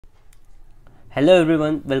Hello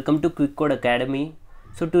everyone, welcome to Quick Code Academy.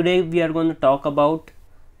 So today we are going to talk about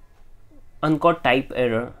uncaught type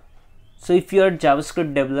error. So if you are a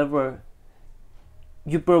JavaScript developer,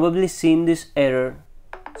 you probably seen this error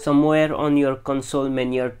somewhere on your console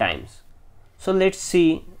many times. So let's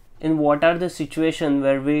see in what are the situations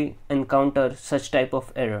where we encounter such type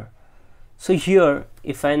of error. So here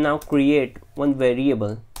if I now create one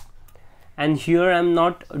variable and here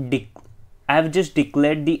I have just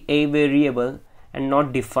declared the a variable and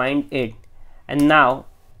not defined it, and now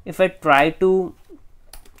if I try to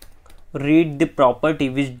read the property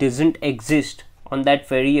which doesn't exist on that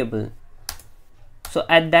variable, so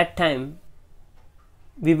at that time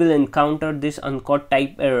we will encounter this uncaught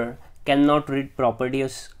type error, cannot read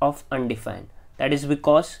properties of undefined. That is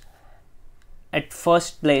because at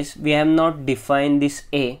first place we have not defined this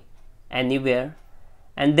a anywhere,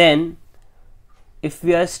 and then if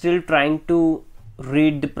we are still trying to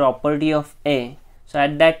read the property of a, so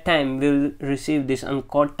at that time we will receive this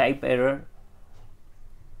uncaught type error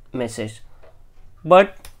message.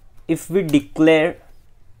 But if we declare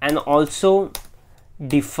and also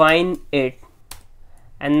define it,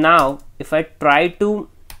 and now if I try to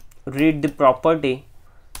read the property,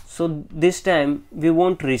 so this time we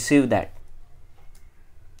won't receive that,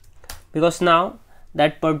 because now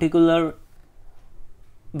that particular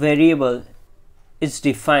variable is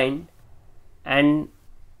defined and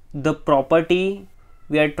the property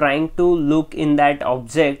we are trying to look in that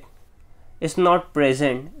object is not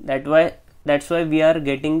present. That's why we are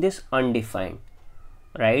getting this undefined,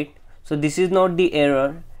 right? So this is not the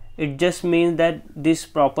error, it just means that this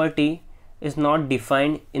property is not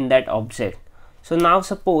defined in that object. So now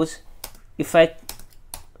suppose if I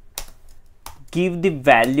give the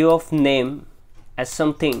value of name as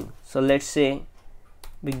something, so let's say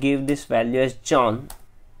we give this value as John,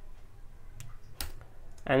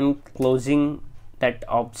 and closing that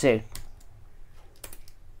object,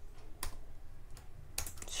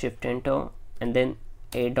 shift enter, and then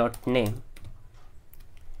a.name.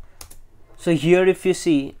 So here if you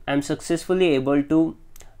see, I'm successfully able to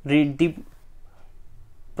read the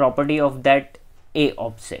property of that a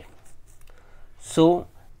object. So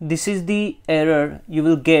this is the error you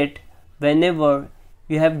will get whenever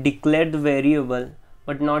you have declared the variable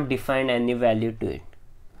but not defined any value to it.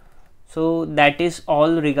 So that is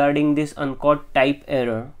all regarding this uncaught type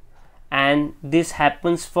error, and this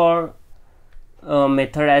happens for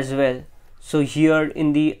method as well. So here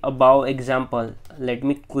in the above example, let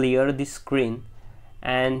me clear the screen,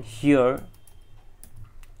 and here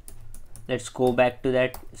let's go back to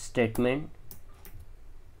that statement.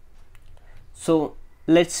 So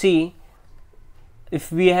let's see,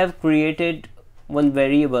 if we have created one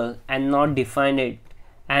variable and not defined it,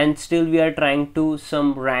 and still we are trying to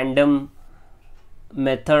some random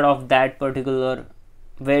method of that particular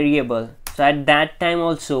variable, so at that time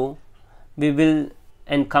also we will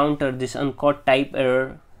encounter this uncaught type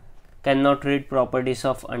error, cannot read properties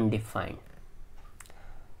of undefined.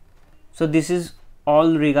 So this is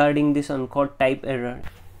all regarding this uncaught type error.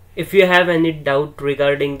 If you have any doubt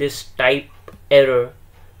regarding this type error,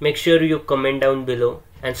 make sure you comment down below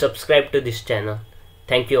and subscribe to this channel.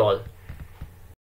 Thank you all.